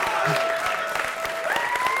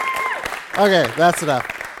Okay, that's enough.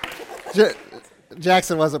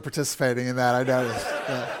 Jackson wasn't participating in that, I noticed.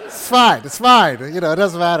 It's fine. It's fine. It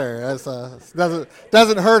doesn't matter. It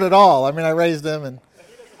doesn't hurt at all. I mean, I raised him, and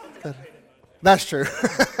that's true.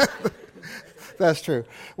 That's true.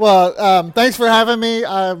 Well, thanks for having me.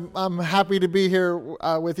 I'm happy to be here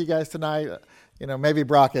with you guys tonight. Maybe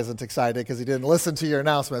Brock isn't excited because he didn't listen to your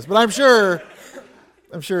announcements, but I'm sure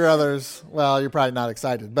others. Well, you're probably not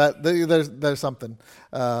excited, but there's something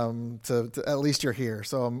to at least you're here.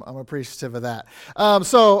 So I'm appreciative of that.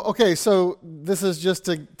 So this is just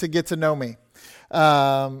to get to know me,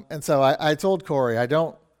 and so I told Corey I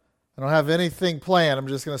don't have anything planned. I'm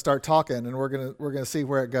just going to start talking, and we're gonna see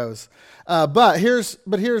where it goes. But here's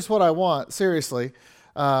what I want. Seriously,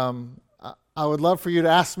 I would love for you to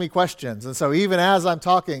ask me questions, and so even as I'm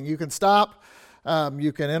talking, you can stop.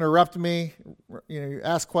 You can interrupt me,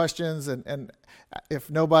 ask questions, and if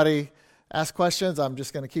nobody asks questions, I'm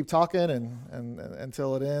just going to keep talking and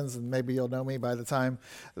until it ends, and maybe you'll know me by the time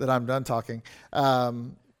that I'm done talking.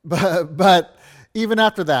 But even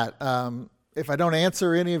after that, if I don't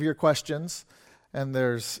answer any of your questions, and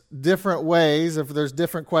there's different ways, if there's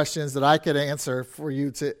different questions that I could answer for you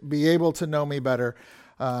to be able to know me better,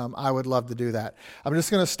 I would love to do that. I'm just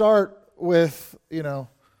going to start with,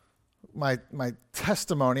 my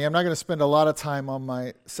testimony. I'm not going to spend a lot of time on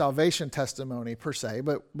my salvation testimony per se,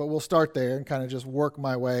 but we'll start there and kind of just work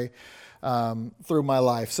my way through my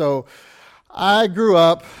life. So I grew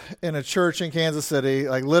up in a church in Kansas City.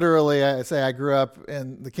 Like literally, I grew up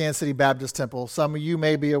in the Kansas City Baptist Temple. Some of you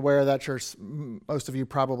may be aware of that church. Most of you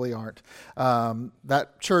probably aren't.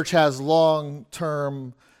 That church has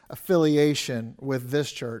long-term affiliation with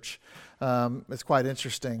this church. It's quite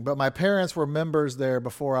interesting. But my parents were members there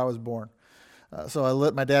before I was born.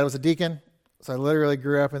 My dad was a deacon, so I literally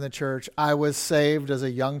grew up in the church. I was saved as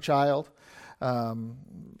a young child.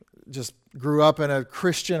 Just grew up in a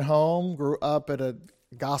Christian home, grew up at a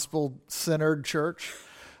gospel-centered church,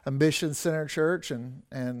 a mission-centered church,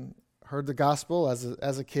 and heard the gospel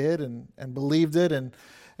as a kid and believed it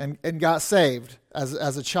and got saved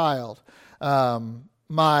as a child.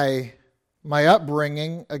 My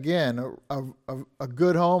upbringing, again, a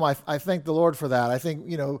good home. I thank the Lord for that. I think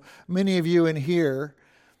many of you in here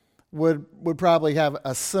would probably have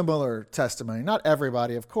a similar testimony. Not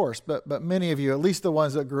everybody, of course, but many of you, at least the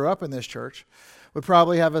ones that grew up in this church, would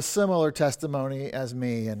probably have a similar testimony as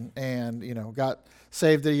me, and got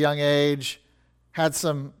saved at a young age, had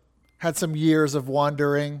some years of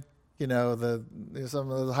wandering. Some of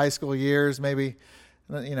the high school years, maybe.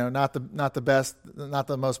 Not the best, not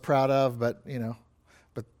the most proud of, but the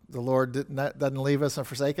Lord doesn't leave us and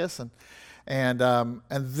forsake us, and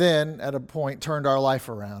then at a point turned our life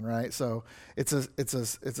around, right? So it's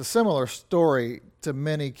a similar story to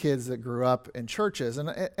many kids that grew up in churches, and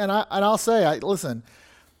I'll say, listen,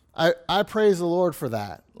 I praise the Lord for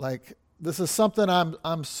that. Like, this is something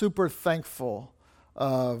I'm super thankful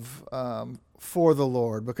of for the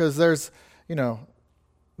Lord, because there's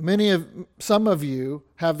some of you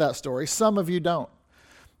have that story, some of you don't.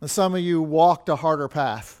 And some of you walked a harder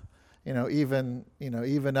path, even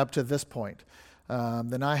up to this point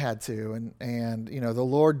than I had to. And the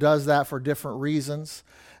Lord does that for different reasons,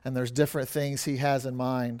 and there's different things He has in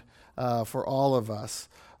mind for all of us.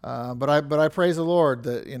 But I praise the Lord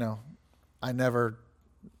that I never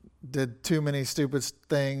did too many stupid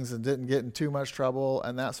things and didn't get in too much trouble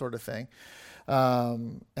and that sort of thing.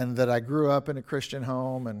 And that I grew up in a Christian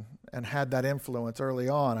home and had that influence early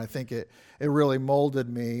on. I think it really molded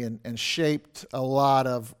me and shaped a lot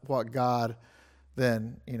of what God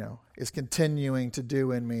then, is continuing to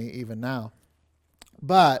do in me even now.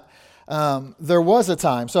 But there was a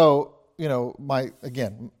time, so, my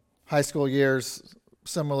high school years,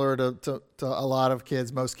 similar to a lot of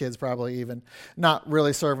kids, most kids probably even, not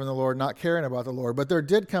really serving the Lord, not caring about the Lord. But there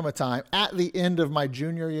did come a time at the end of my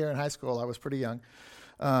junior year in high school, I was pretty young,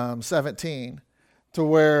 17, to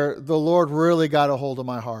where the Lord really got a hold of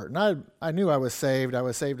my heart. And I knew I was saved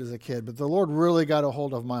as a kid, but the Lord really got a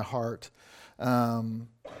hold of my heart to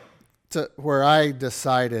where I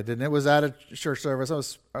decided, and it was at a church service.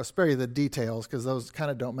 I'll spare you the details because those kind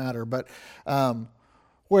of don't matter, but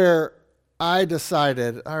where I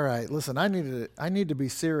decided, all right, listen, I need to be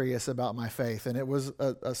serious about my faith. And it was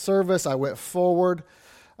a service. I went forward,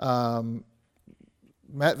 met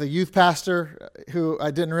the youth pastor, who I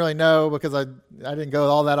didn't really know because I didn't go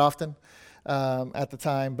all that often at the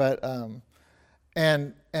time, but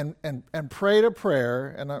and prayed a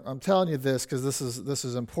prayer. And I'm telling you this because this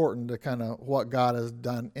is important to kind of what God has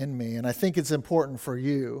done in me, and I think it's important for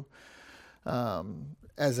you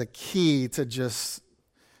as a key to just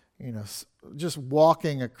just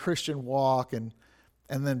walking a Christian walk and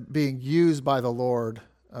then being used by the Lord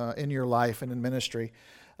in your life and in ministry.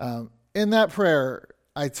 In that prayer,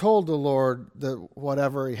 I told the Lord that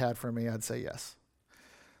whatever he had for me, I'd say yes.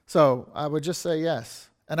 So I would just say yes.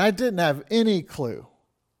 And I didn't have any clue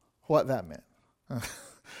what that meant.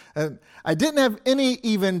 And I didn't have any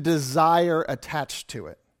even desire attached to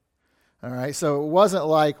it. All right. So it wasn't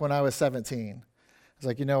like when I was 17. It's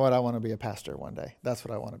like, you know what? I want to be a pastor one day. That's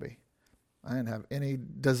what I want to be. I didn't have any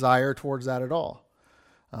desire towards that at all.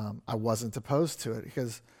 I wasn't opposed to it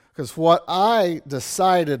because what I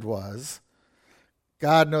decided was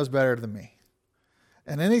God knows better than me.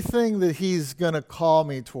 And anything that he's going to call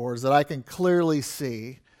me towards that I can clearly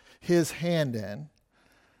see his hand in,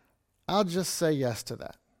 I'll just say yes to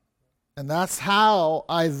that. And that's how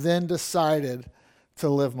I then decided to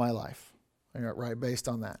live my life, right, based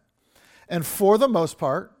on that. And for the most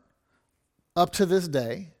part, up to this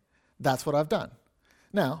day, that's what I've done.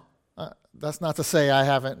 Now, that's not to say I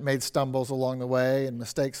haven't made stumbles along the way and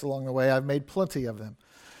mistakes along the way. I've made plenty of them.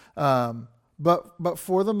 But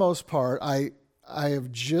for the most part, I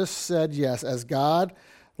have just said yes as God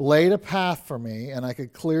laid a path for me, and I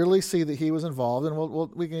could clearly see that he was involved. And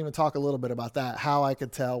we can even talk a little bit about that, how I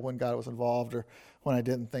could tell when God was involved or when I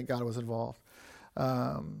didn't think God was involved,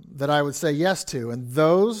 that I would say yes to. And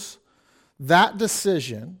that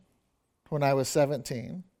decision when I was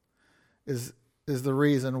 17 is the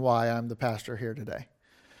reason why I'm the pastor here today.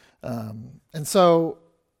 And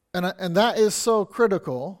that is so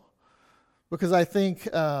critical because I think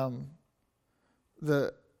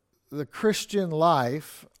the Christian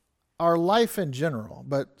life, our life in general,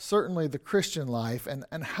 but certainly the Christian life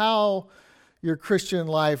and how your Christian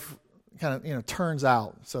life kind of turns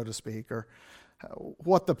out, so to speak, or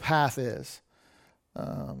what the path is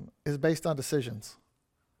based on decisions.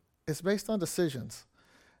 It's based on decisions.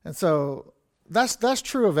 And so that's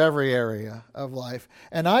true of every area of life.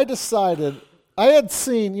 And I decided, I had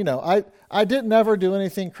seen, I didn't ever do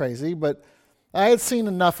anything crazy, but I had seen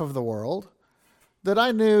enough of the world that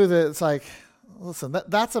I knew that it's like, listen,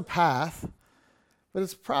 that's a path, but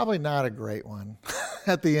it's probably not a great one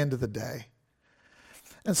at the end of the day.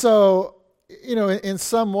 And so, in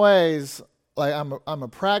some ways, like I'm a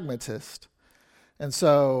pragmatist. And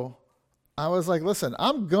so I was like, listen,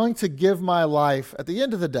 I'm going to give my life, at the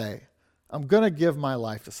end of the day, I'm going to give my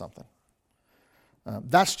life to something.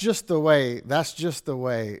 That's just the way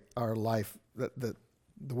our life, the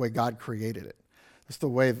way God created it. It's the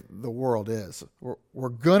way the world is. We're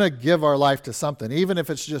going to give our life to something, even if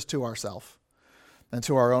it's just to ourselves and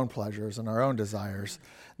to our own pleasures and our own desires.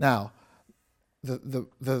 Now,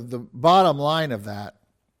 the bottom line of that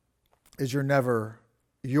is you're never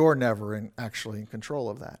actually in control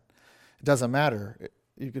of that. It doesn't matter.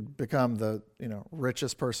 You could become the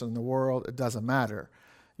richest person in the world. It doesn't matter.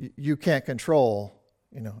 You can't control,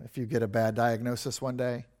 if you get a bad diagnosis one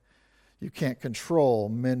day. You can't control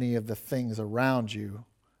many of the things around you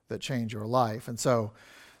that change your life. And so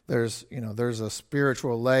there's a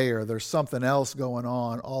spiritual layer, there's something else going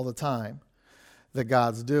on all the time that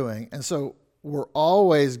God's doing. And so we're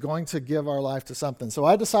always going to give our life to something. So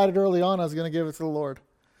I decided early on I was going to give it to the Lord.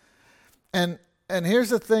 And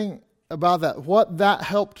here's the thing about that. What that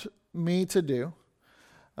helped me to do,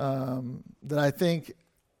 that I think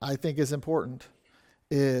is important,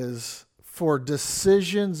 is for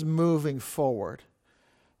decisions moving forward,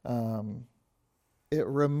 it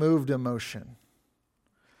removed emotion.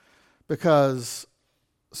 Because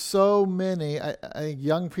so many, I think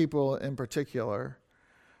young people in particular,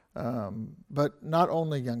 but not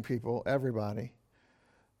only young people, everybody,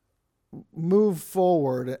 move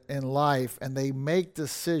forward in life and they make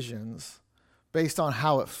decisions based on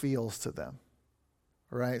how it feels to them,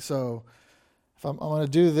 right? So if I'm going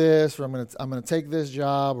to do this, or I'm going to take this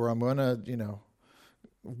job, or I'm going to,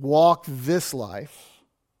 walk this life,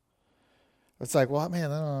 it's like, well,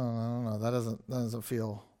 man, I don't know. That doesn't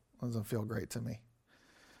feel great to me.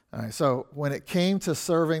 All right. So when it came to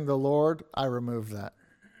serving the Lord, I removed that,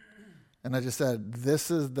 and I just said,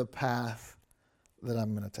 this is the path that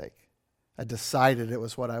I'm going to take. I decided it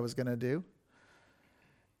was what I was going to do.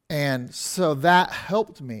 And so that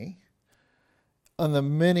helped me on the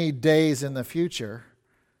many days in the future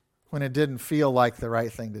when it didn't feel like the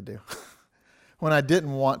right thing to do, when I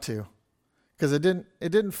didn't want to, because it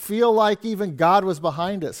didn't feel like even God was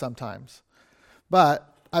behind it sometimes.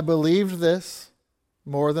 But I believed this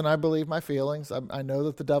more than I believed my feelings. I know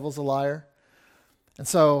that the devil's a liar. And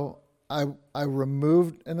so I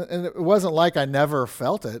removed, and it wasn't like I never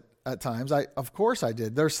felt it. at times. Of course I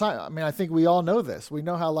did. I think we all know this. We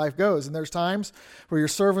know how life goes. And there's times where you're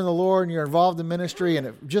serving the Lord and you're involved in ministry and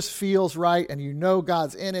it just feels right and you know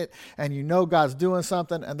God's in it and you know God's doing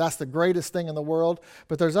something and that's the greatest thing in the world.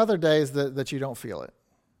 But there's other days that you don't feel it.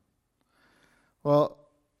 Well,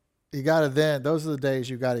 those are the days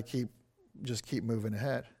you got to keep moving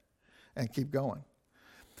ahead and keep going.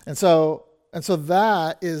 And so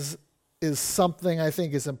that is something I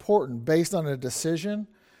think is important based on a decision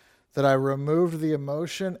that I removed the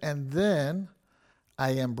emotion and then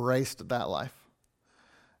I embraced that life.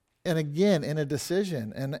 And again, in a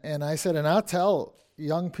decision. And I said, and I'll tell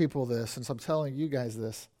young people this, and so I'm telling you guys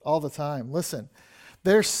this all the time. Listen,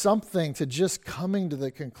 there's something to just coming to the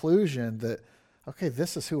conclusion that, okay,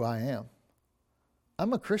 this is who I am.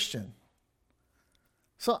 I'm a Christian.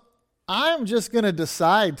 So I'm just going to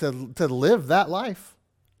decide to live that life.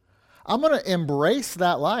 I'm going to embrace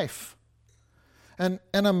that life. And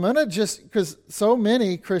I'm going to because so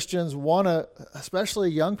many Christians want to,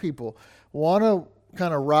 especially young people, want to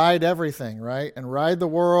kind of ride everything, right? And ride the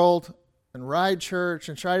world and ride church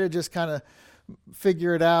and try to just kind of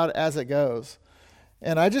figure it out as it goes.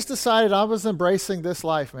 And I just decided I was embracing this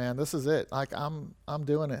life, man. This is it. Like I'm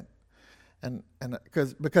doing it. And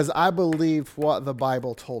because I believed what the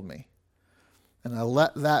Bible told me. And I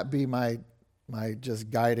let that be my just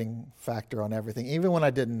guiding factor on everything, even when I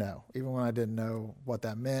didn't know what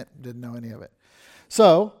that meant, didn't know any of it.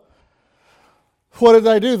 So, what did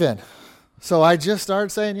I do then? So I just started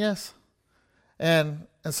saying yes. And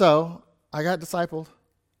so I got discipled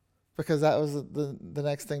because that was the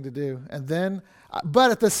next thing to do. And then, but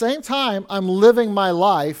at the same time, I'm living my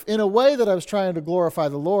life in a way that I was trying to glorify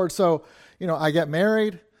the Lord. So, I get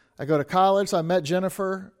married, I go to college, so I met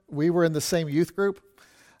Jennifer. We were in the same youth group.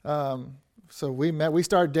 So we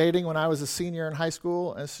started dating when I was a senior in high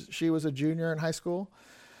school, and she was a junior in high school.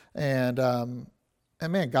 And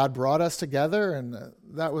man, God brought us together, and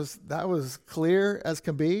that was clear as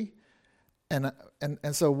can be. And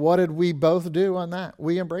so what did we both do on that?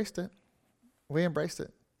 We embraced it.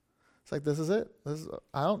 It's like, this is it.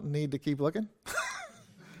 I don't need to keep looking.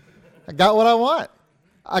 I got what I want.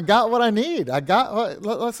 I got what I need.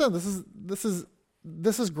 Listen,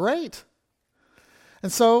 this is great.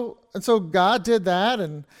 And so God did that.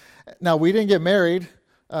 And now we didn't get married.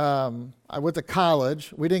 I went to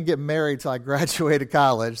college. We didn't get married till I graduated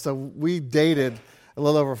college. So we dated a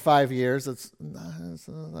little over 5 years. That's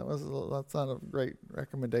not a great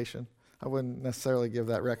recommendation. I wouldn't necessarily give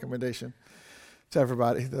that recommendation to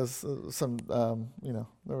everybody. There's some,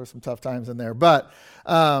 there were some tough times in there, but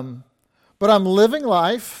I'm living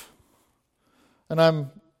life, and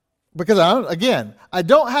because I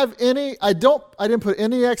didn't put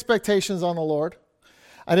any expectations on the Lord.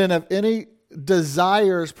 I didn't have any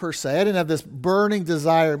desires per se. I didn't have this burning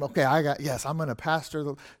desire. Okay, I'm going to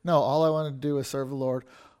pastor. No, all I wanted to do was serve the Lord.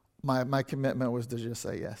 My commitment was to just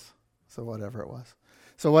say yes. So whatever it was.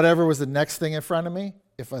 So whatever was the next thing in front of me,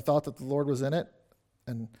 if I thought that the Lord was in it,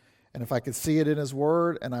 and if I could see it in His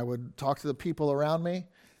Word, and I would talk to the people around me,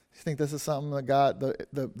 I think this is something that God,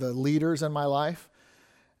 the leaders in my life,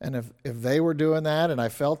 and if they were doing that, and I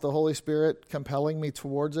felt the Holy Spirit compelling me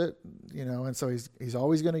towards it, and so He's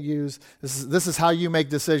always going to use this is how you make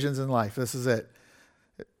decisions in life. This is it.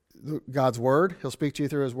 God's Word. He'll speak to you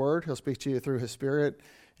through His Word. He'll speak to you through His Spirit,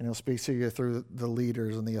 and He'll speak to you through the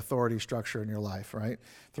leaders and the authority structure in your life. Right?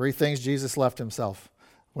 3 things Jesus left Himself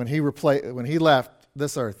when He left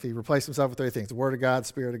this earth. He replaced Himself with 3 things: the Word of God,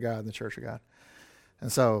 Spirit of God, and the Church of God.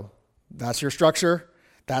 And so that's your structure.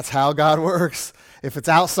 That's how God works. If it's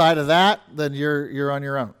outside of that, then you're on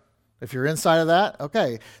your own. If you're inside of that,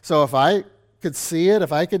 okay. So if I could see it,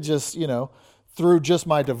 if I could just, through just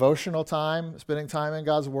my devotional time, spending time in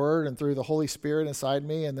God's Word, and through the Holy Spirit inside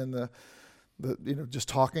me, and then the just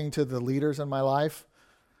talking to the leaders in my life,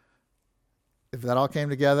 if that all came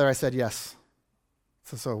together, I said yes.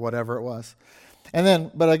 So whatever it was. And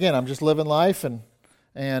then, but again, I'm just living life and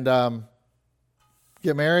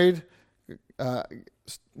get married,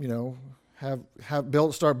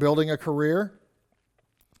 start building a career,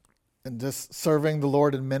 and just serving the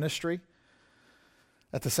Lord in ministry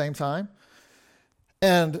at the same time.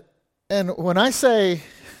 And when I say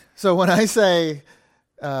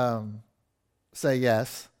say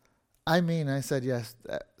yes, I mean I said yes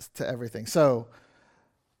to everything. So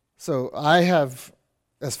I have,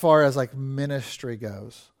 as far as like ministry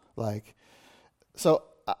goes,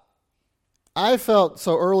 I felt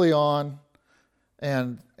so early on,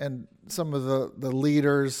 and some of the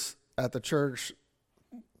leaders at the church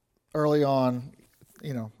early on,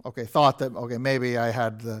 thought that, maybe I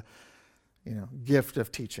had the, gift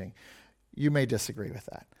of teaching. You may disagree with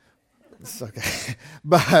that. It's okay.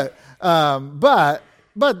 But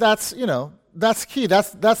that's, that's key.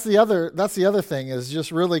 That's the other thing is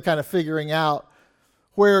just really kind of figuring out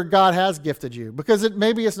where God has gifted you, because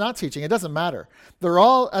maybe it's not teaching. It doesn't matter. They're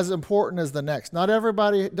all as important as the next. Not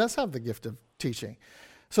everybody does have the gift of teaching.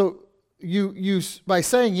 So you by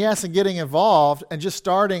saying yes and getting involved and just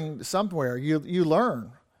starting somewhere, you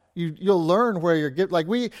learn. You'll learn where your gift. Like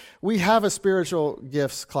we have a spiritual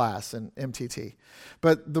gifts class in MTT,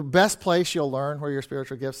 but the best place you'll learn where your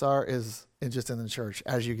spiritual gifts are is just in the church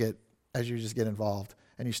as you just get involved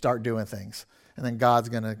and you start doing things, and then God's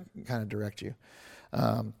going to kind of direct you.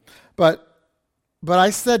 But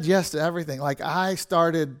I said yes to everything. Like I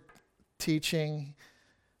started teaching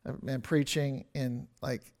and preaching in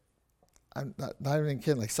I'm not even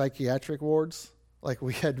kidding, like psychiatric wards. Like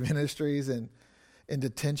we had ministries in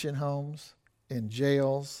detention homes, in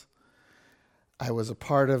jails. I was a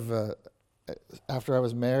part of after I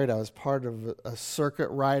was married, I was part of a circuit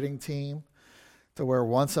riding team to where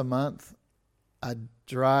once a month I'd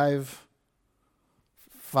drive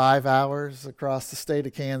 5 hours across the state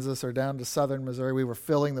of Kansas or down to southern Missouri. We were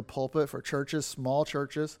filling the pulpit for churches, small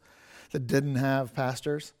churches that didn't have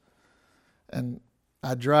pastors. And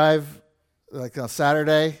I'd drive like on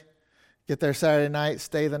Saturday, get there Saturday night,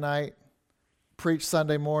 stay the night, preach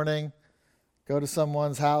Sunday morning, go to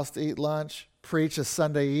someone's house to eat lunch, preach a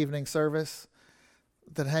Sunday evening service,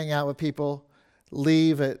 then hang out with people,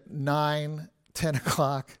 leave at 9, 10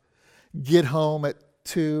 o'clock, get home at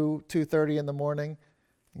 2:30 in the morning,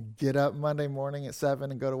 get up Monday morning at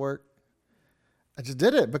 7 and go to work. I just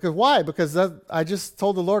did it. Because why? Because I just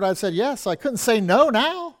told the Lord I said yes. So I couldn't say no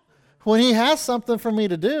now. When he has something for me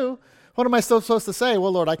to do, what am I still supposed to say?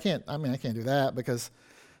 Well, Lord, I can't do that because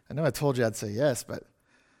I know I told you I'd say yes, but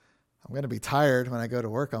I'm going to be tired when I go to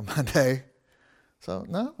work on Monday. So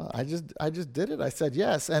no, I just did it. I said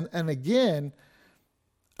yes. And again,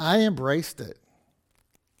 I embraced it.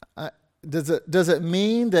 Does it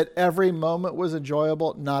mean that every moment was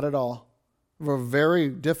enjoyable? Not at all. There were very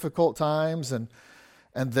difficult times, and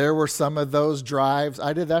there were some of those drives.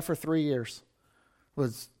 I did that for 3 years.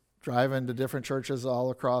 Was driving to different churches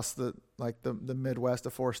all across the Midwest,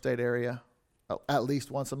 the 4-state area, at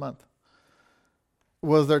least once a month.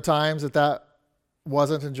 Was there times that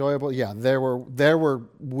wasn't enjoyable? Yeah, there were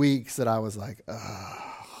weeks that I was like,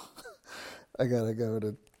 oh, I gotta go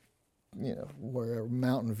to wherever,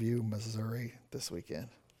 Mountain View, Missouri this weekend.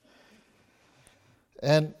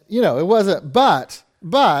 And it wasn't, but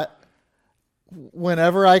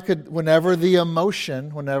whenever I could kind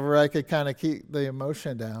of keep the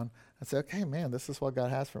emotion down, I'd say, okay, man, this is what God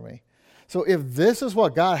has for me. So if this is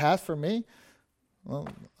what God has for me, well,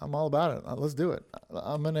 I'm all about it. Let's do it.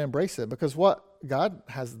 I'm going to embrace it because God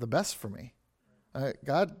has the best for me.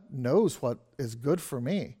 God knows what is good for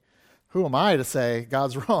me. Who am I to say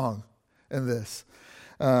God's wrong in this?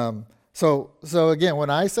 So again, when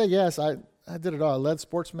I say yes, I did it all. I led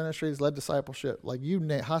sports ministries, led discipleship, like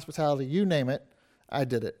hospitality, you name it, I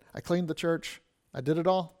did it. I cleaned the church. I did it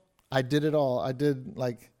all. I did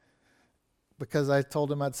because I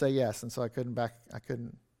told him I'd say yes, and so I couldn't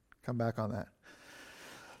come back on that.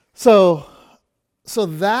 So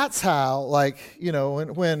that's how,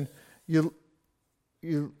 when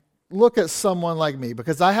you look at someone like me,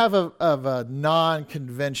 because I have a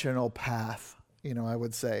non-conventional path, I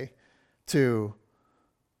would say, to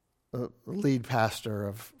lead pastor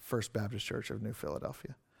of First Baptist Church of New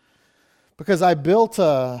Philadelphia, because I built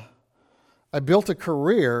a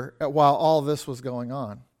career while all this was going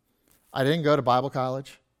on. I didn't go to Bible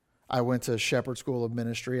college. I went to Shepherd School of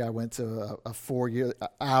Ministry. I went to a 4-year,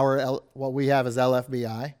 what we have is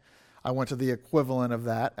LFBI. I went to the equivalent of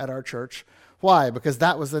that at our church. Why? Because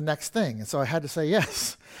that was the next thing. And so I had to say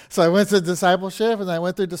yes. So I went to discipleship, and I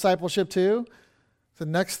went through discipleship too. The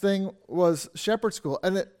next thing was Shepherd School.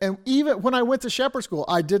 And even when I went to Shepherd School,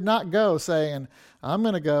 I did not go saying, I'm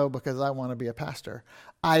going to go because I want to be a pastor.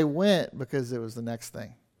 I went because it was the next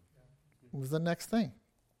thing. It was the next thing.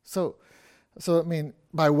 So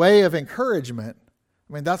by way of encouragement,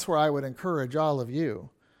 that's where I would encourage all of you.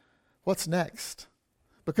 What's next?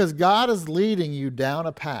 Because God is leading you down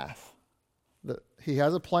a path. He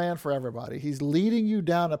has a plan for everybody. He's leading you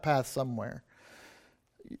down a path somewhere.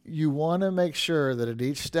 You want to make sure that at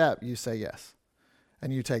each step you say yes,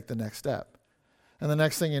 and you take the next step. And the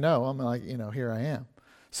next thing you know, I'm like, here I am.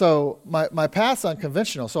 So my path's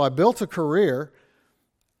unconventional. So I built a career,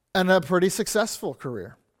 and a pretty successful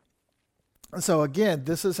career. And so again,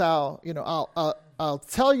 this is how, I'll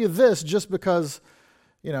tell you this just because,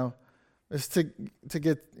 it's to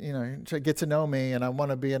get to know me, and I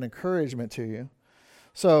want to be an encouragement to you.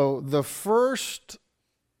 So the first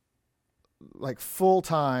like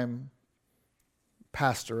full-time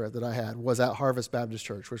pastorate that I had was at Harvest Baptist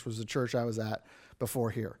Church, which was the church I was at before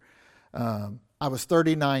here. I was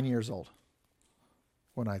 39 years old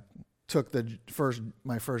when I took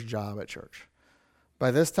my first job at church.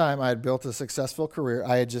 By this time, I had built a successful career.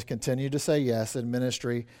 I had just continued to say yes in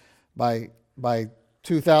ministry. By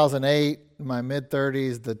 2008, in my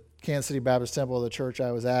mid-30s, the Kansas City Baptist Temple, the church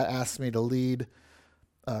I was at, asked me to lead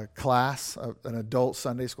a class, an adult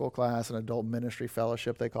Sunday school class, an adult ministry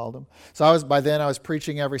fellowship, they called them. So by then I was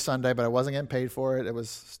preaching every Sunday, but I wasn't getting paid for it.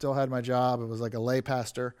 Still had my job. It was like a lay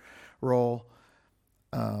pastor role.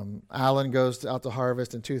 Alan goes out to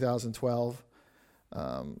Harvest in 2012.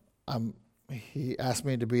 He asked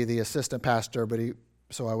me to be the assistant pastor,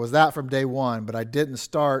 so I was that from day one, but I didn't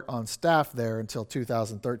start on staff there until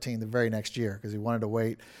 2013, the very next year, because he wanted to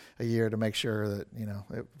wait a year to make sure that,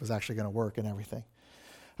 it was actually going to work and everything.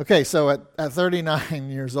 Okay, so at 39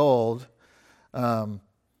 years old, I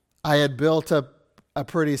had built a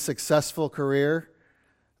pretty successful career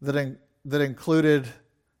that included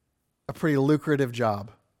a pretty lucrative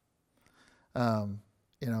job. I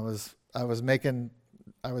was making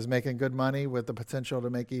good money with the potential to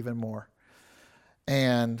make even more.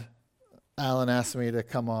 And Alan asked me to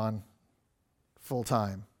come on full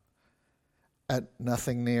time at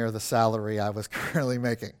nothing near the salary I was currently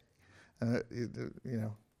making.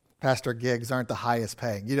 Pastor gigs aren't the highest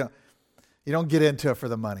paying. You don't get into it for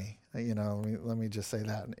the money. Let me just say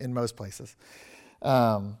that in most places.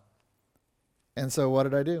 And so what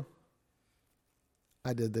did I do?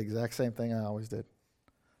 I did the exact same thing I always did.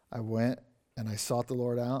 I went and I sought the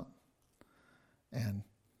Lord out and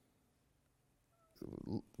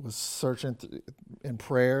was searching in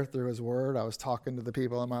prayer through His Word. I was talking to the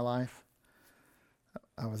people in my life.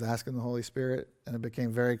 I was asking the Holy Spirit, and it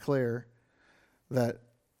became very clear that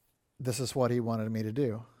this is what He wanted me to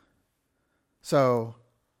do. So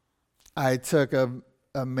I took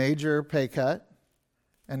a major pay cut,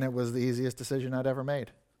 and it was the easiest decision I'd ever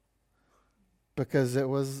made. Because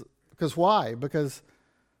why? Because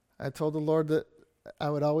I told the Lord that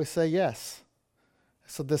I would always say yes.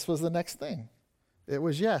 So this was the next thing. It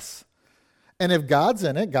was yes. And if God's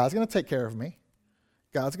in it, God's going to take care of me.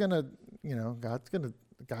 God can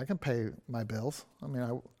pay my bills. I mean,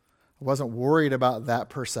 I wasn't worried about that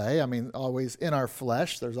per se. I mean, always in our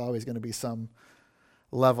flesh, there's always going to be some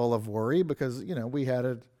level of worry because, we had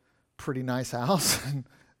a pretty nice house and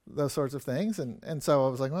those sorts of things. And so I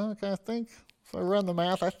was like, well, okay, so I run the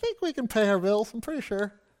math. I think we can pay our bills. I'm pretty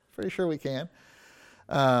sure we can.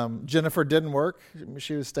 Jennifer didn't work.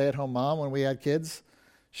 She was a stay-at-home mom when we had kids.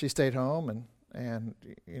 She stayed home, and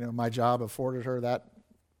my job afforded her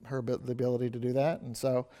the ability to do that. And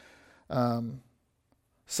so I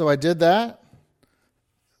did that.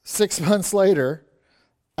 6 months later,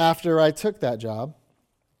 after I took that job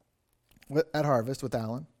at Harvest with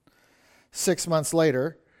Alan, 6 months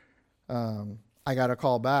later, I got a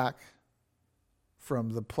call back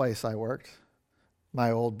from the place I worked,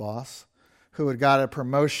 my old boss, who had got a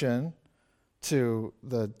promotion to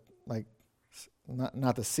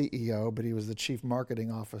not the CEO, but he was the chief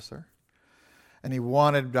marketing officer. And he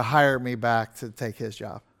wanted to hire me back to take his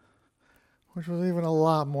job, which was even a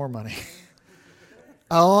lot more money.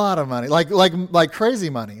 A lot of money, like crazy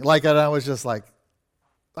money. And I was just like,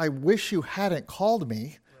 I wish you hadn't called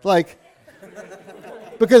me.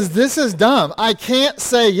 Because this is dumb. I can't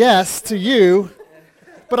say yes to you,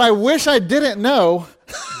 but I wish I didn't know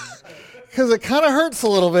because it kind of hurts a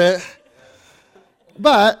little bit.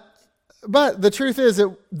 But the truth is it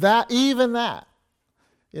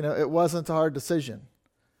wasn't a hard decision.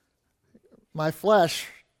 My flesh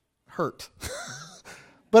hurt.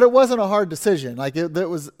 But it wasn't a hard decision.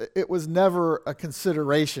 It was never a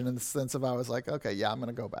consideration in the sense of I was like, okay, yeah, I'm going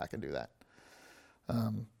to go back and do that.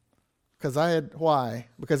 Why?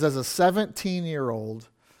 Because as a 17-year-old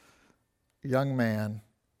young man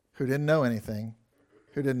who didn't know anything,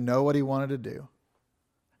 who didn't know what he wanted to do,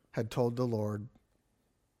 had told the Lord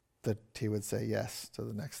that he would say yes to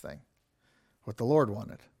the next thing, what the Lord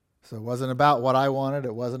wanted. So it wasn't about what I wanted.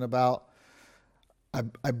 It wasn't about, I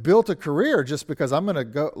built a career just because I'm going to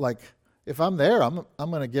go, if I'm there, I'm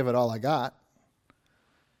going to give it all I got.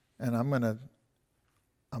 And I'm going to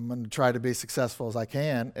try to be successful as I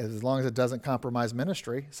can, as long as it doesn't compromise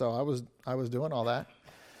ministry. So I was doing all that.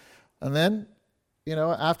 And then,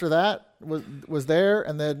 after that was there,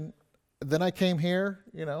 and then I came here,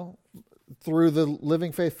 through the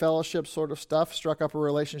Living Faith Fellowship sort of stuff, struck up a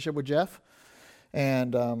relationship with Jeff,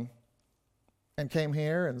 and came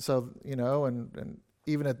here. And so, and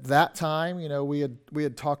even at that time, we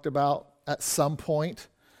had talked about at some point,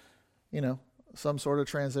 some sort of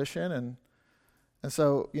transition, And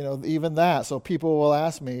so, even that, so people will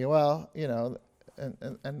ask me, well,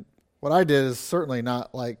 and what I did is certainly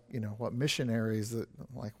not like, what missionaries,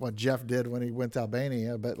 like what Jeff did when he went to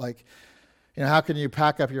Albania, but like, how can you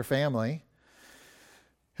pack up your family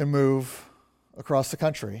and move across the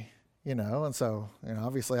country, And so,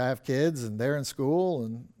 obviously I have kids and they're in school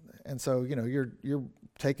and so, you're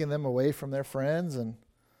taking them away from their friends and,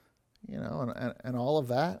 and all of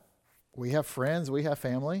that. We have friends, we have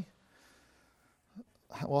family.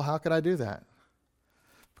 Well, how could I do that?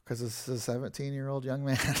 Because as a 17-year-old young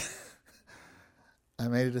man, I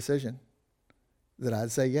made a decision that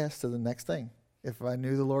I'd say yes to the next thing if I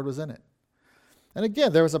knew the Lord was in it. And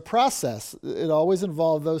again, there was a process. It always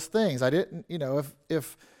involved those things. I didn't,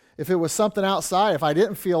 if it was something outside, if I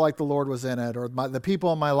didn't feel like the Lord was in it, or the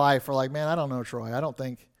people in my life are like, man, I don't know, Troy, I don't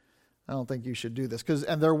think you should do this.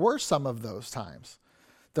 And there were some of those times.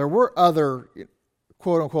 There were other,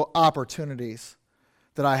 quote unquote, opportunities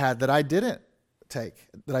that I had that I didn't take,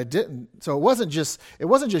 that I didn't. So it wasn't just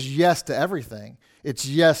yes to everything. It's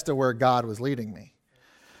yes to where God was leading me.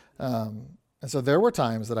 And so there were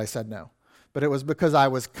times that I said no, but it was because I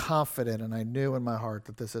was confident and I knew in my heart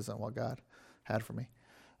that this isn't what God had for me.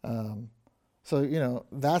 So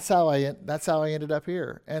that's how I ended up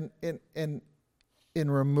here. And in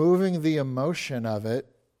removing the emotion of it,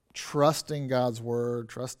 trusting God's word,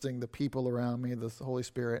 trusting the people around me, the Holy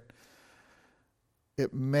Spirit,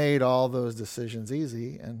 it made all those decisions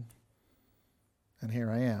easy, and here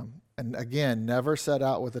I am. And again, never set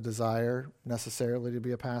out with a desire necessarily to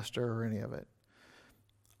be a pastor or any of it.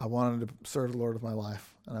 I wanted to serve the Lord with my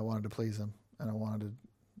life, and I wanted to please Him, and I wanted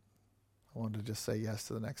to just say yes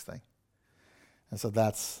to the next thing. And so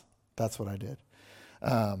that's what I did.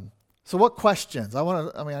 So what questions?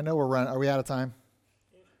 I know we're running. Are we out of time?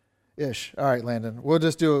 Ish. All right, Landon. We'll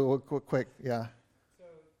just do it quick. Yeah. So,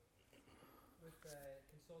 with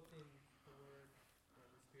consulting the Word and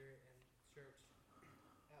the Spirit and church,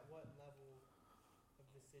 at what level of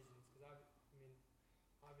decisions? Because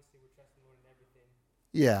obviously we're trusting the Lord in everything.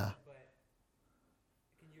 Yeah. But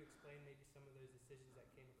can you explain maybe some of those decisions that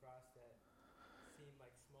came across that seem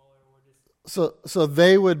like smaller or just? So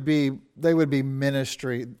they would be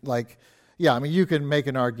ministry, like. Yeah, you can make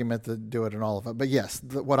an argument to do it in all of it. But yes,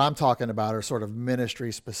 what I'm talking about are sort of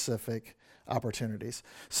ministry-specific opportunities.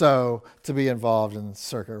 So to be involved in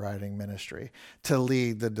circuit riding ministry, to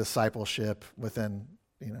lead the discipleship within,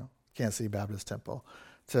 Kansas City Baptist Temple,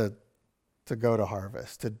 to go to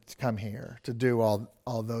Harvest, to come here, to do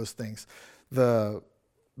all those things. The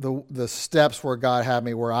steps where God had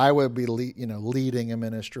me, where I would be leading a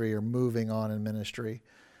ministry or moving on in ministry,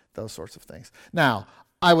 those sorts of things. Now,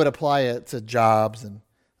 I would apply it to jobs and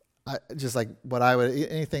just like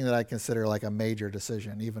anything that I consider like a major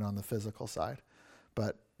decision, even on the physical side.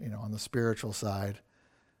 But, on the spiritual side,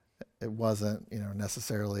 it wasn't,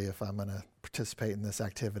 necessarily if I'm going to participate in this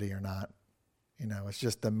activity or not. It's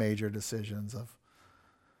just the major decisions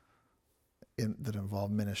that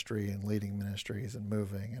involve ministry and leading ministries and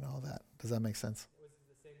moving and all that. Does that make sense? Was it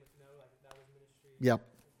the same with no? Like that was ministry?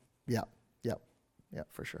 Yep,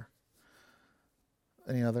 for sure.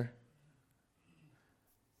 Any other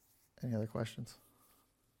questions?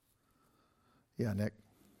 Yeah, Nick.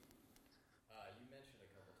 You mentioned a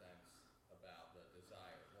couple times about the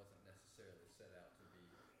desire. It wasn't necessarily set out to be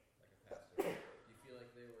like a pastor. Do you feel like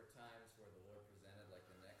there were times where the Lord presented like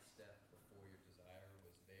the next step before your desire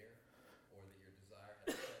was there, or that your desire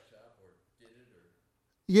had to catch up, or did it, or?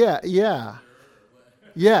 Yeah.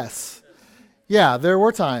 Yes. Yeah, there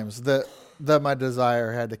were times that my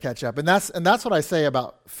desire had to catch up. And that's what I say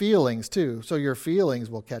about feelings too. So your feelings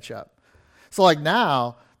will catch up. So like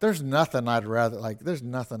now, there's nothing I'd rather, there's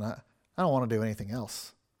nothing, I don't want to do anything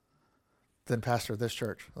else than pastor this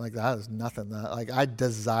church. Like that is nothing that, I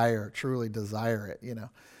truly desire it,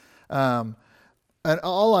 And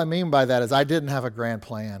all I mean by that is I didn't have a grand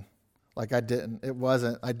plan. I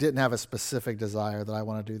didn't have a specific desire that I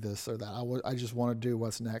want to do this or that. I just want to do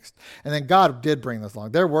what's next. And then God did bring this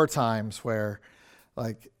along. There were times where,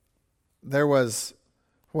 there was,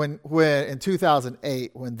 when in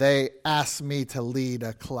 2008, when they asked me to lead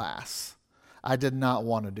a class, I did not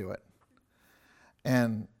want to do it.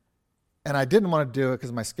 And I didn't want to do it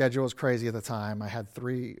because my schedule was crazy at the time. I had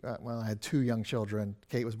I had 2 young children.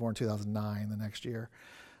 Kate was born in 2009 the next year.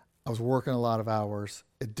 I was working a lot of hours.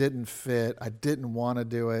 It didn't fit. I didn't want to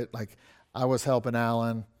do it. I was helping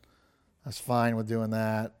Alan. I was fine with doing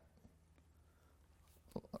that.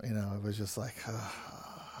 It was just I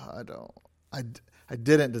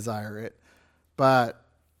didn't desire it. But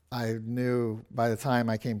I knew by the time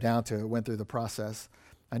I came down to it, went through the process,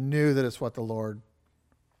 I knew that it's what the Lord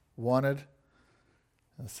wanted.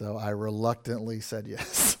 And so I reluctantly said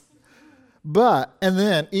yes. But, and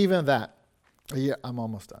then even that, I'm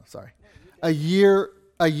almost done, sorry. A year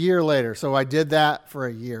later, so I did that for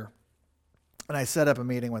a year. And I set up a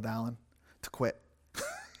meeting with Alan to quit.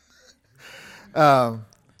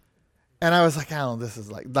 And I was like, Alan, this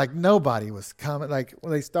is like nobody was coming. Like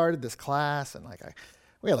when they started this class, and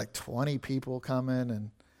we had like 20 people coming,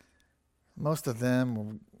 and most of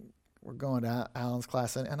them were going to Alan's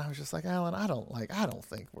class, and I was just like, Alan, I don't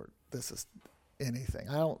think this is anything.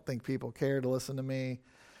 I don't think people care to listen to me.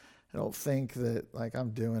 I don't think that like I'm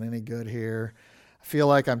doing any good here. I feel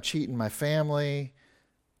like I'm cheating my family.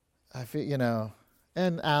 I feel,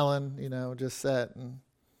 and Alan, just sat and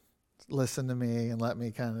listened to me and let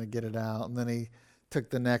me kind of get it out. And then he took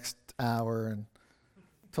the next hour and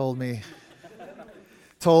told me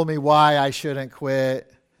why I shouldn't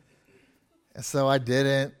quit. And so I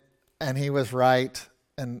didn't, and he was right.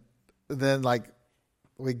 And then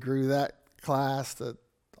we grew that class to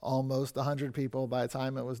almost 100 people by the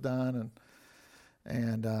time it was done.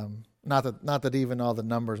 And not that even all the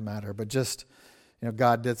numbers matter, but just,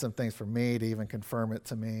 God did some things for me to even confirm it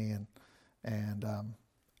to me, and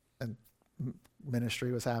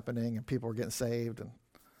ministry was happening, and people were getting saved,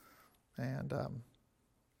 and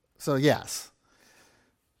so yes,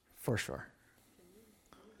 for sure.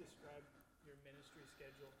 Can you describe your ministry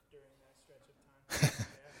schedule during that stretch of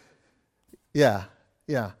time?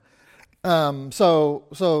 Yeah.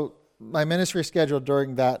 So my ministry schedule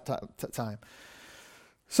during that time.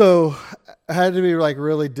 So I had to be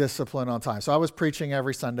really disciplined on time. So I was preaching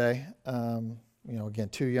every Sunday. Again,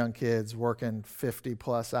 2 young kids working 50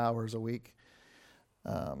 plus hours a week.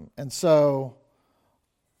 And so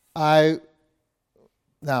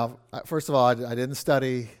first of all, I didn't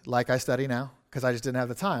study like I study now because I just didn't have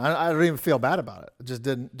the time. I don't even feel bad about it. I just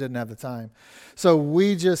didn't have the time. So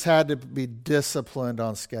we just had to be disciplined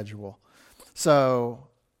on schedule. So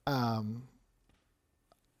I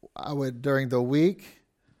would, during the week,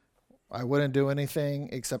 I wouldn't do anything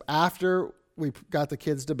except after we got the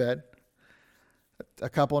kids to bed. A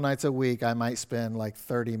couple of nights a week, I might spend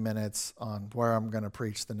 30 minutes on where I'm going to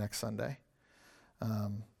preach the next Sunday,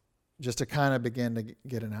 just to kind of begin to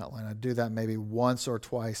get an outline. I'd do that maybe once or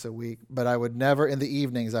twice a week, but I would never, in the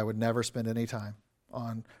evenings, I would never spend any time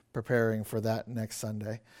on preparing for that next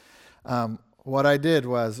Sunday. What I did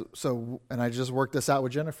was, and I just worked this out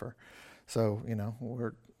with Jennifer. So,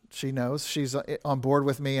 she knows, she's on board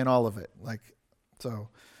with me in all of it.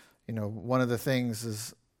 One of the things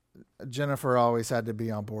is Jennifer always had to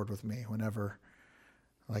be on board with me whenever,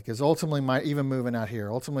 is ultimately even moving out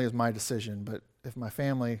here, ultimately is my decision. But if my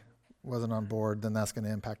family wasn't on board, then that's going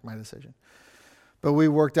to impact my decision. But we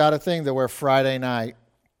worked out a thing that where Friday night,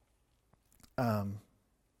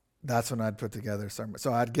 that's when I'd put together a sermon.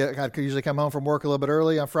 So I'd usually come home from work a little bit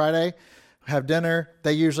early on Friday, have dinner.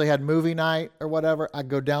 They usually had movie night or whatever. I'd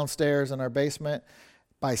go downstairs in our basement.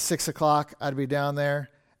 By 6 o'clock, I'd be down there,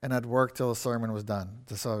 and I'd work till the sermon was done.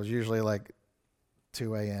 So it was usually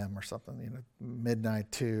 2 a.m. or something,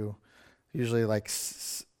 midnight 2, usually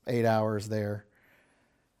 8 hours there.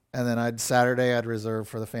 And then Saturday I'd reserve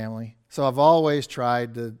for the family. So I've always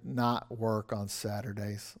tried to not work on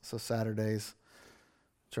Saturdays. So Saturdays,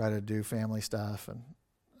 try to do family stuff and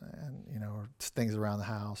or things around the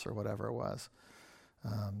house or whatever it was.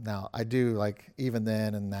 Now I do even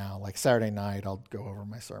then and now, Saturday night I'll go over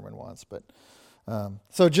my sermon once, but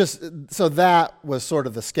so that was sort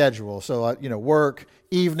of the schedule. So work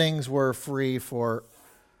evenings were free for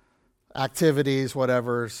activities,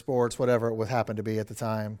 whatever, sports, whatever it would happen to be at the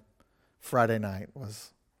time. Friday night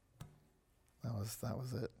was it. It's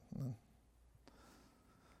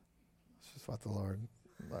just what the Lord.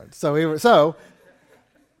 So it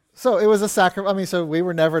was a sacrifice. So we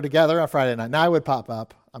were never together on Friday night. Now I would pop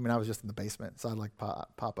up. I was just in the basement, so I'd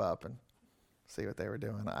pop up and see what they were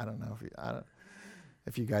doing. I don't know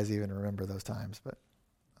if you guys even remember those times, but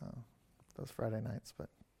those Friday nights. But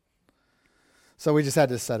so we just had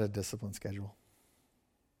to set a disciplined schedule.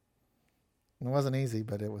 And it wasn't easy,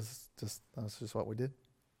 but that was just what we did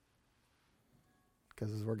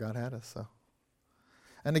because it's where God had us. So,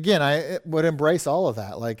 and again, I would embrace all of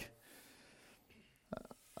that.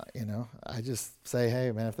 I just say,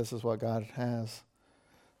 hey, man, if this is what God has,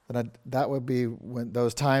 then that would be when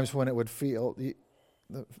those times when it would feel,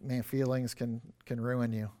 feelings can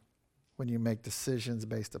ruin you when you make decisions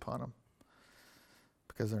based upon them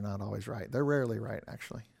because they're not always right. They're rarely right,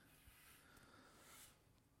 actually.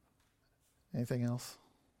 Anything else?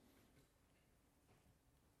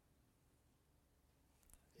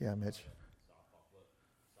 Yeah, Mitch. Softball question,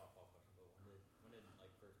 but when did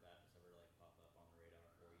First Baptist ever pop up on the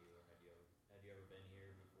radar for you, or have you ever been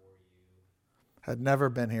here Had never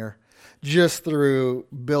been here, just through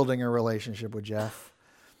building a relationship with Jeff.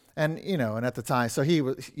 And, and at the time, so he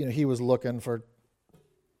was looking for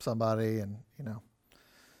somebody, and,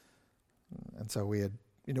 and so we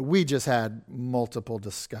just had multiple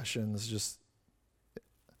discussions. Just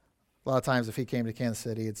a lot of times if he came to Kansas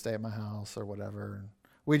City, he'd stay at my house or whatever. And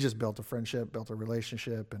we just built a friendship, built a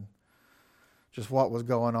relationship, and just what was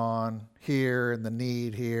going on here and the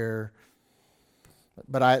need here.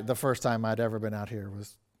 But the first time I'd ever been out here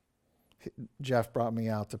was Jeff brought me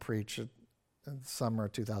out to preach in the summer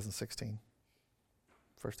of 2016.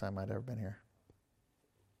 First time I'd ever been here.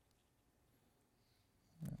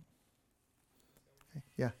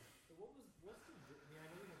 Yeah. So what's the, I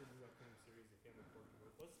know you have a new upcoming series that Cameron's working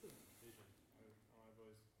with. What's the vision? I've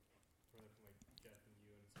always thrown it from like Jeff and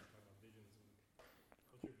you and talking about visions.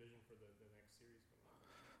 What's your vision for the next series coming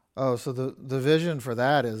up? Oh, so the vision for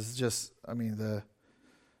that is just, the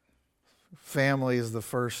family is the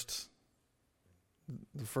first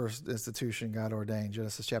institution God ordained.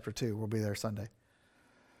 Genesis chapter 2. We'll be there Sunday.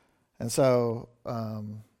 And so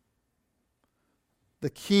the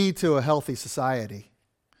key to a healthy society,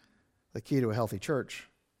 the key to a healthy church,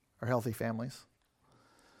 are healthy families.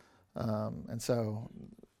 And so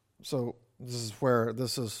this is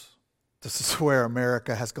where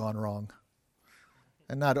America has gone wrong.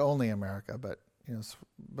 And not only America, but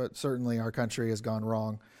certainly our country has gone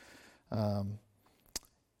wrong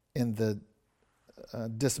in the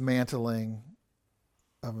dismantling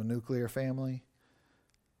of a nuclear family,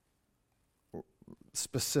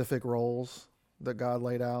 specific roles that God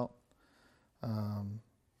laid out,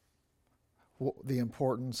 the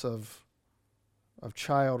importance of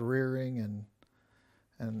child rearing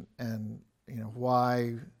and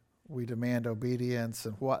why we demand obedience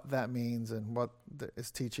and what that means and what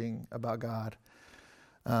is teaching about God.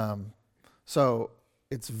 So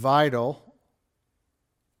it's vital,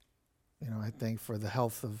 I think, for the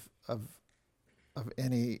health of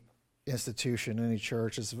any institution, any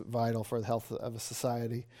church. Is vital for the health of a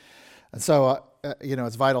society. And so,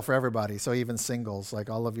 it's vital for everybody. So even singles, like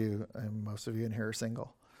all of you, and most of you in here are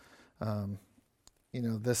single.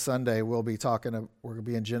 This Sunday we're going to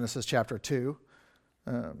be in Genesis chapter 2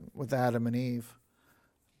 with Adam and Eve.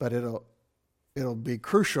 But it'll be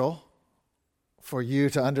crucial for you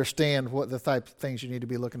to understand what the type of things you need to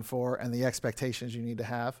be looking for and the expectations you need to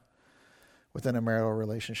have within a marital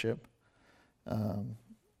relationship. And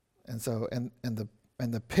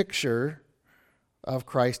the picture of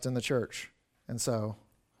Christ in the church. And so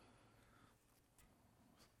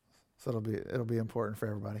it'll be important for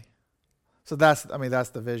everybody. So that's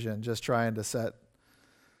the vision, just trying to set.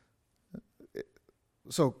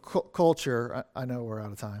 So culture, I know we're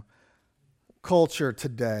out of time. Culture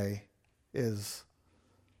today is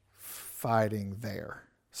fighting there.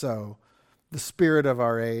 So the spirit of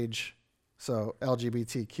our age, so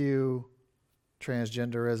LGBTQ,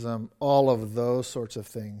 transgenderism, all of those sorts of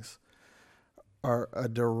things are a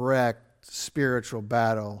direct spiritual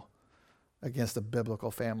battle against a biblical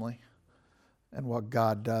family and what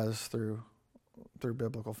God does through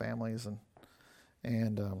biblical families.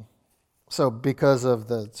 And so because of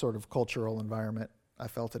the sort of cultural environment, I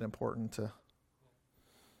felt it important to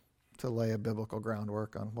lay a biblical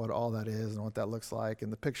groundwork on what all that is and what that looks like.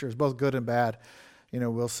 And the picture is both good and bad.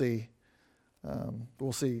 We'll see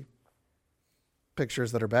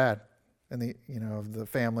pictures that are bad and of the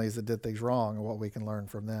families that did things wrong and what we can learn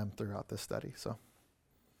from them throughout this study. So, does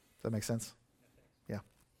that make sense? Yeah.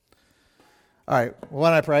 All right. Well, why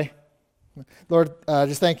don't I pray? Lord,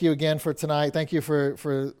 just thank you again for tonight. Thank you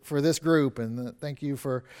for this group, and thank you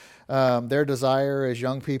for their desire as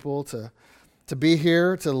young people to be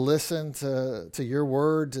here, to listen to your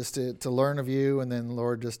word, just to learn of you, and then,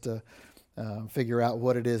 Lord, just to figure out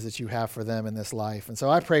what it is that you have for them in this life. And so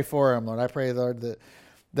I pray for them, Lord. I pray, Lord, that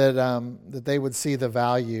they would see the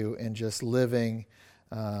value in just living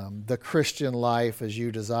the Christian life as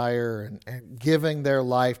you desire, and giving their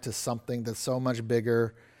life to something that's so much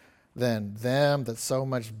bigger than them, that's so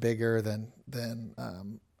much bigger than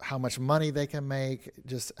how much money they can make,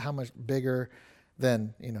 just how much bigger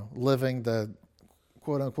than living the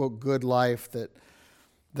quote unquote good life that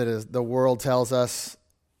is the world tells us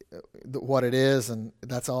what it is, and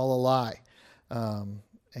that's all a lie.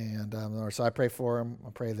 Lord, so I pray for them. I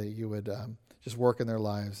pray that you would just work in their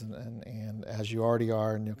lives, and as you already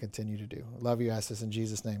are, and you'll continue to do. I love you. I ask this in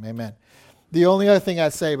Jesus' name. Amen. The only other thing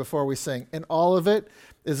I'd say before we sing, in all of it,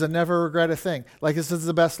 is a never regret a thing. Like, this is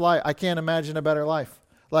the best life. I can't imagine a better life.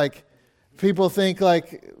 Like, people think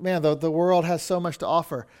like, man, the world has so much to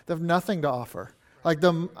offer. They have nothing to offer. Like,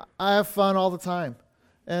 I have fun all the time.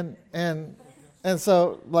 And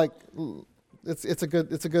so, like, it's a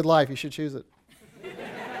good life. You should choose it.